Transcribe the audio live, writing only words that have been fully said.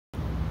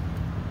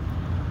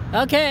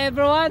Okay,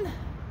 everyone,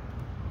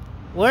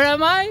 where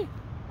am I?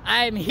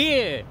 I'm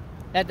here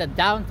at the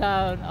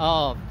downtown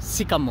of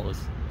Sicamous.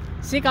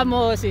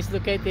 Sicamous is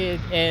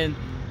located in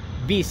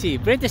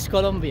BC, British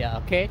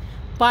Columbia, okay?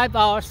 5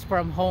 hours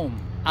from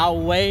home,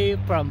 away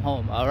from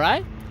home, all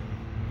right?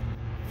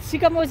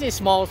 Sicamous is a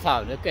small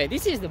town, okay?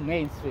 This is the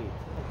main street,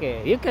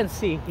 okay? You can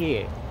see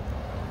here.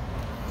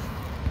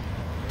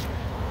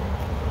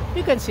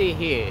 You can see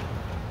here.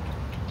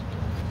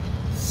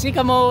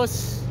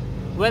 Sicamous,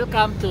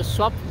 welcome to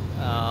Swap.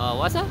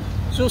 What's that?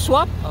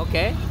 Swap?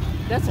 Okay,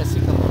 that's a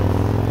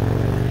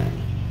Sicamous.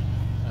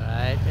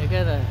 Alright, I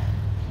gotta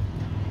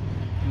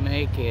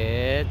make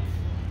it.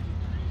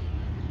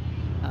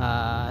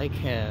 I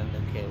can.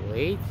 Okay,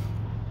 wait.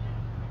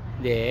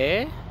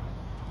 There.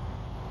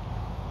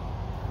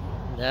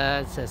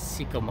 That's a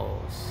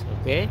Sicamous.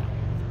 Okay.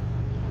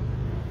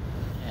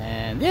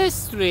 And this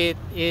street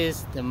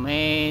is the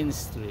main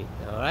street.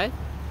 Alright,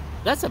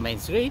 that's the main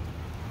street.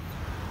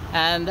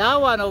 And that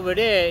one over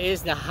there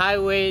is the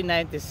Highway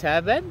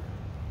 97.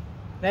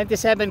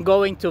 97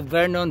 going to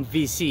Vernon,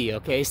 BC.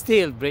 Okay,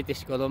 still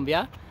British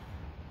Columbia.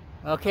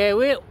 Okay,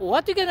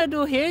 what we're gonna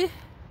do here?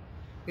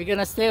 We're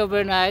gonna stay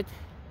overnight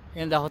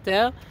in the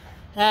hotel,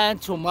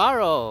 and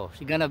tomorrow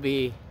it's gonna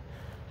be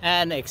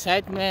an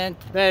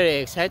very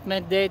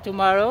excitement day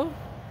tomorrow,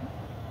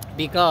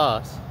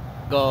 because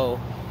go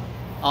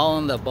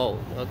on the boat.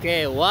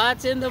 Okay,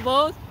 what's in the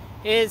boat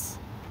is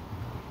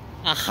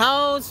a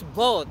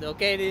houseboat.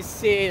 Okay, you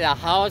see the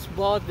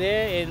houseboat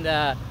there in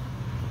the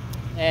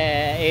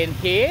in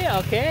here.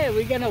 Okay,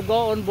 we're gonna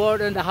go on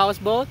board on the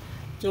houseboat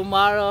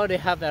tomorrow. They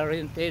have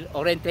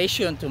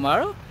orientation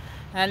tomorrow,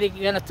 and it's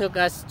gonna take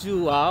us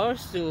 2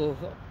 hours to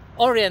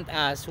orient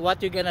us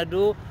what you're gonna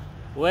do,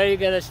 where you're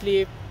gonna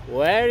sleep,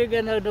 where you're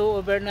gonna do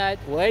overnight,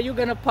 where you're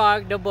gonna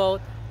park the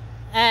boat.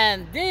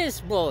 And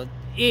this boat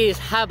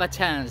have a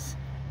chance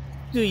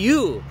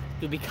to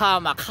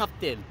become a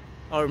captain,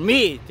 or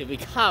me to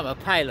become a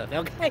pilot.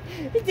 Okay,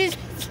 this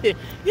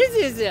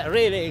is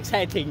really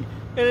exciting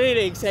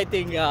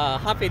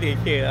happening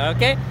here.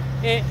 Okay,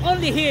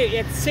 only here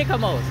at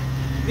Sicamous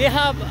they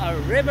have a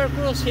river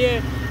cruise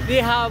here, they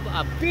have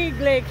a big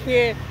lake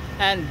here,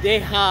 and they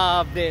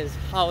have this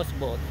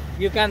houseboat.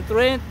 You can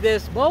rent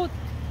this boat,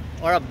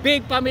 or a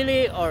big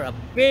family or a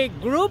big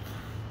group,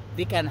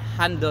 they can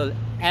handle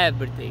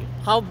everything.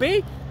 How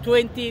big?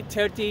 20,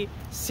 30,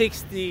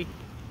 60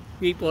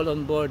 people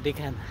on board. They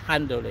can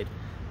handle it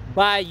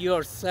by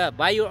yourself,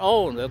 by your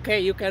own. Okay,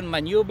 you can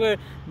maneuver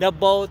the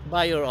boat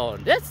by your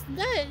own. It's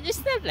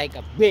not like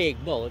a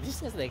big boat.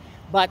 It's just like,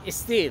 but it's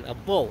still a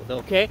boat.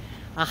 Okay,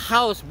 a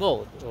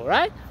houseboat. All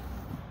right.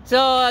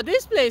 So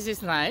this place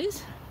is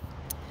nice,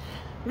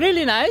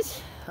 really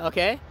nice.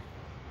 Okay,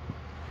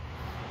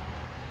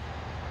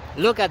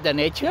 look at the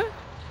nature,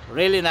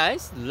 really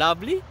nice,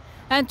 lovely.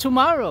 And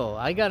tomorrow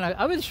I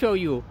will show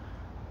you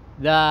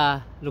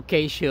the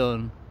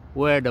location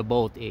where the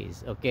boat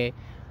is. Okay,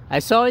 I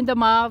saw in the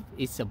map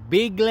it's a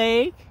big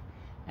lake,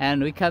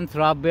 and we can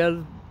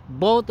travel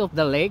both of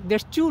the lake.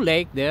 There's 2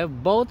 lakes there,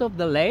 both of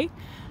the lake,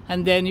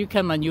 and then you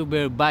can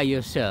maneuver by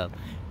yourself.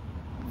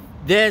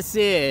 This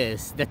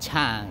is the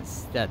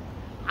chance that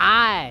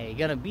I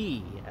gonna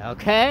be,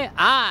 okay?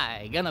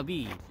 I gonna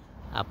be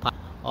a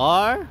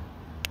or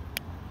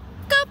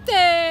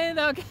captain,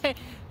 okay?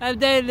 And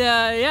then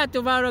yeah,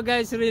 tomorrow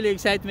guys, really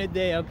excitement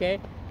day.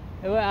 Okay,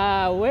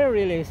 we're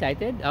really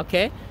excited.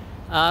 Okay,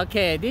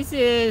 okay, this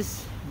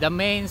is the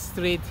main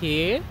street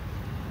here.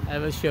 I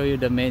will show you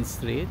the main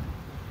street.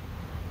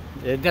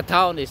 The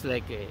town is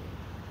like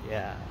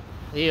yeah,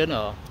 you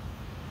know,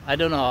 I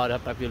don't know the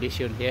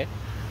population here.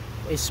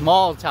 A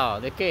small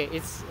town. Okay,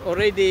 it's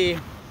already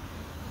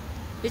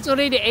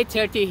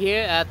 8:30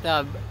 here at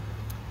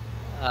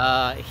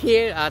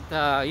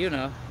you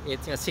know,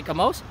 it's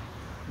Sicamous,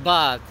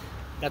 but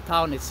the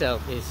town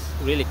itself is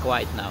really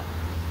quiet now.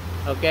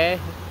 Okay,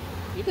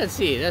 you can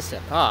see that's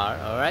a car.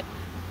 All right,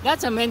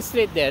 that's a main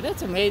street there.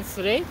 That's a main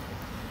street.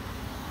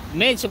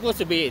 Supposed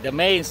to be the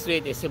main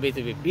street is supposed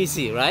to be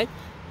busy, right?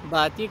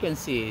 But you can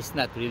see it's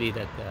not really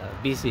that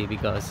busy,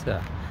 because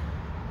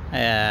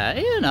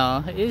you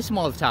know, it's a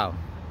small town,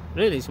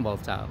 really small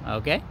town.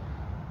 Okay,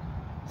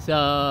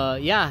 so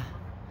yeah,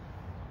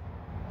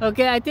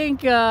 okay, I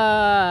think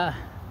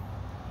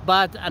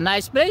but a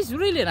nice place,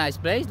 really nice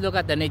place. Look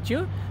at the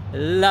nature,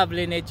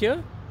 lovely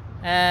nature,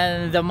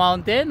 and the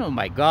mountain. Oh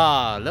my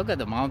god, look at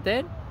the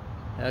mountain.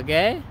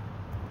 Okay,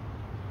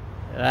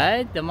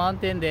 right, the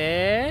mountain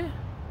there,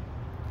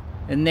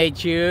 the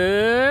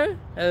nature,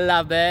 I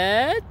love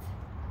it.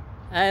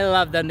 I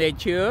love the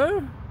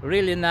nature,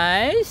 really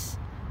nice.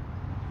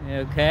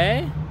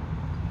 Okay,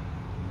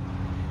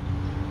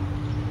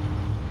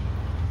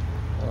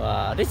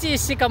 wow, this is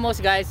Sicamous,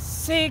 guys.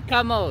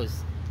 Sicamous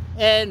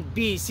and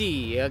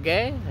BC.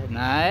 Okay,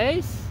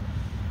 nice.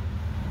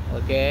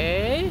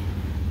 Okay,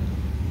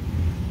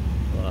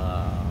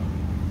 wow,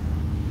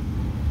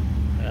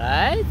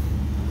 right.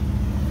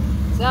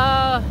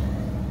 So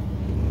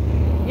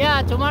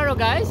yeah, tomorrow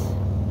guys,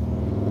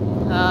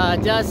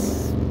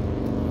 just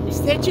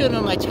stay tuned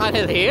on my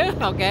channel here.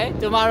 Okay,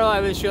 tomorrow I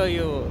will show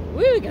you.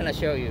 We're gonna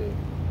show you.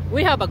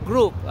 We have a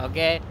group.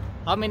 Okay,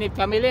 how many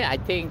family? I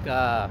think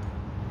a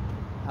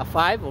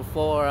 5 or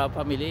 4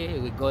 family.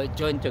 We go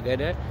join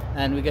together,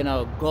 and we're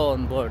gonna go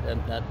on board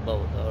on that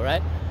boat. All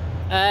right.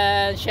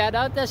 And shout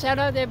out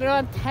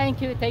everyone.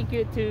 Thank you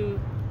to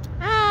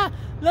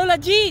Lola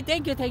G.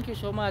 Thank you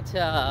so much.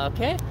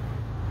 Okay.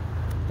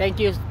 Thank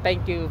you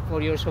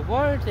for your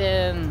support,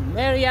 and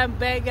Mariam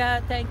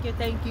Vega, thank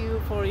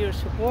you for your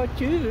support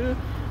too.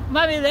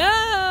 Mommy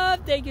Love,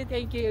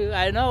 thank you.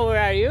 I know,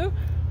 where are you?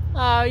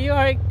 I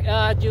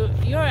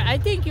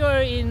think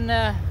you're in.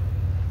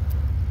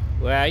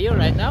 Where are you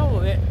right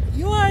now?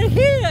 You are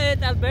here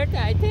at Alberta,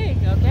 I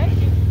think. Okay.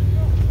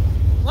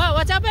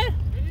 What's up, man?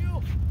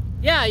 Video.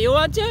 Yeah, you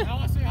want to? I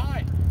want to say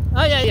hi.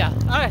 Oh yeah.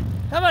 All right,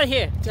 come on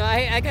here. So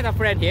I got a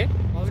friend here.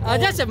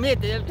 Just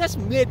meet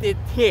it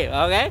here,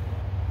 okay?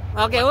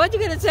 Okay, what you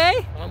gonna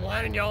say? I'm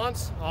Landon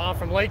Yellens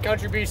from Lake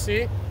Country,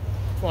 BC.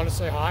 Just want to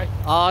say hi.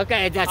 Oh,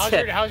 okay, that's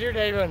it. How's your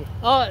day been?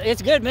 Oh,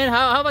 it's good, man.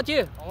 How about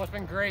you? Oh, it's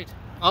been great.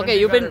 Okay,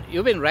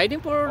 you've been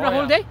riding for the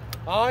whole day?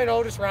 Oh, I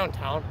know, just around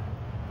town.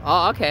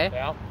 Oh, okay.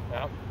 Yeah.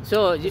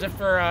 So is it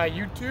for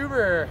YouTube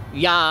or?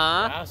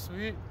 Yeah. Yeah,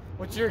 sweet.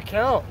 What's your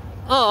account?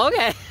 Oh,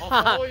 okay.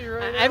 I'll follow you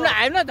right now.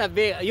 I'm not that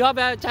big. You have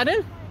a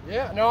channel?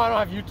 Yeah. No, I don't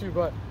have YouTube,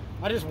 but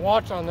I just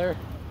watch on there.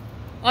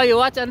 Oh, you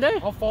watch on there?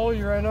 I'll follow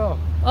you right now.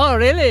 Oh,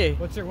 really?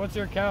 What's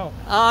your account?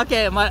 Oh,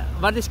 okay.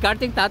 What is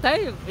karting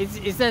tatay?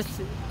 It's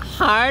just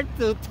hard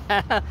to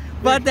tell,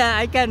 but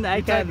I can.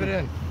 Type it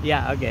in.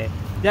 Yeah. Okay.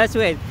 Just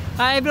wait.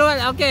 Hi everyone.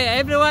 Okay,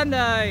 everyone.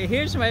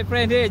 Here's my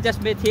friend here.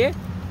 Just met here.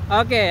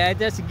 Okay, I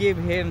just give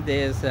him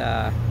this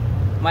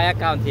my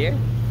account here.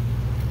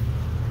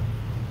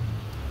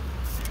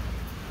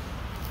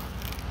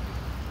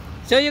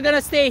 So you're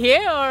gonna stay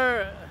here,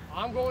 or?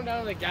 I'm going down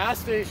to the gas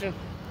station.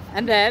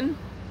 And then?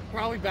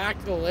 Probably back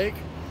to the lake.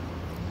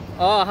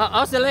 Oh,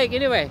 how's the lake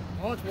anyway?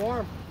 Oh, it's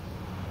warm.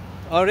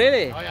 Oh,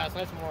 really? Oh yeah, it's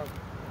nice and warm.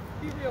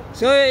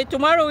 So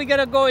tomorrow we're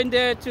gonna go in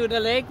there to the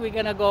lake. We're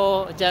gonna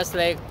go just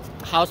like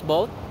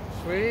houseboat.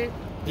 Sweet.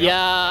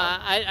 Yeah,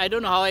 I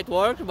don't know how it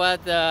works,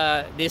 but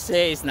they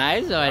say it's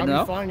nice. So I don't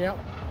know. That'll be fun, yeah.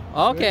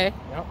 Okay.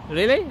 Yep.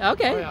 Really?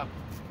 Okay. Oh, yeah.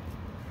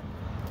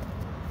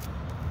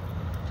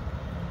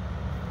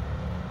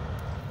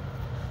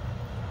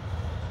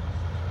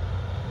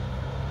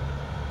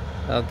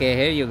 Okay,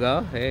 here you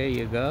go. Here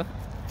you go.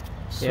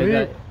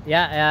 Sweet.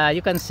 Yeah,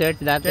 you can search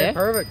that Okay, there.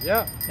 perfect,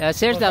 yeah.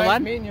 Search that nice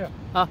one. Meeting you.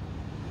 Oh,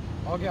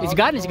 it's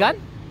gone. It's gone.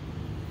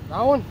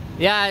 That one?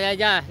 Yeah.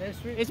 Okay,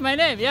 sweet. It's my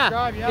name. Yeah.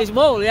 Subscribe, yeah. It's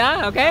Bull.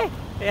 Yeah. Okay.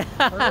 Yeah.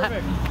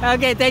 Perfect.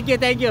 Okay. Thank you.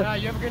 Yeah,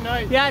 you have a good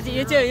night. Yeah,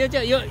 you too.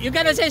 You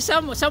gotta say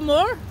some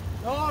more?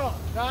 No,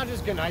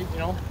 just good night, you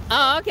know.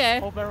 Oh, okay.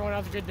 Hope everyone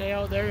has a good day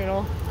out there, you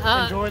know.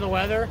 Enjoy the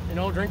weather, you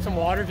know, drink some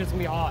water, it's gonna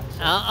be hot.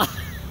 So.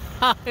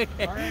 Okay.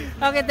 Right.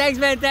 Okay, thanks,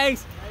 man.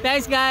 Thanks,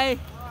 guy.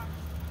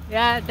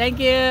 Yeah, thank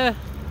you.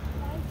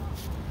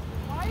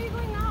 Why are you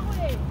going that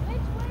way?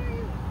 Which way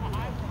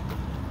are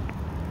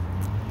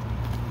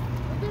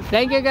you?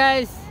 Thank you,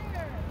 guys.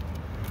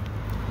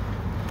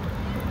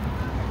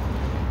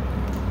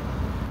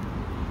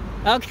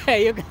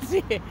 Okay, you can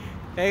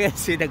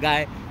see the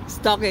guy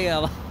talking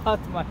about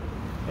my.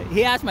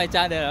 He asked my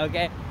channel.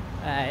 Okay,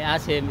 I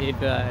asked him if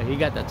he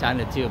got a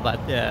channel too, but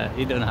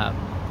he don't have.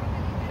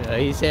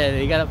 He said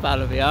he gotta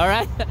follow me. All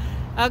right.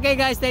 Okay,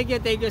 guys. Thank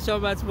you so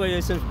much for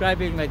your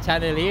subscribing my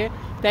channel here.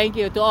 Thank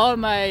you to all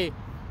my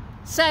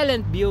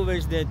silent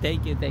viewers there.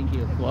 Thank you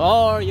for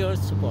all your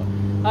support.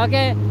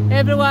 Okay,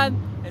 everyone,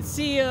 and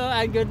see you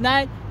and good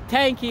night.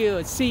 Thank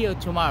you. See you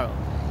tomorrow.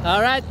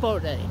 All right, for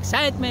the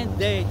excitement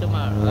day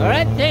tomorrow. All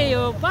right, see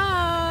you.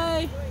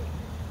 Bye.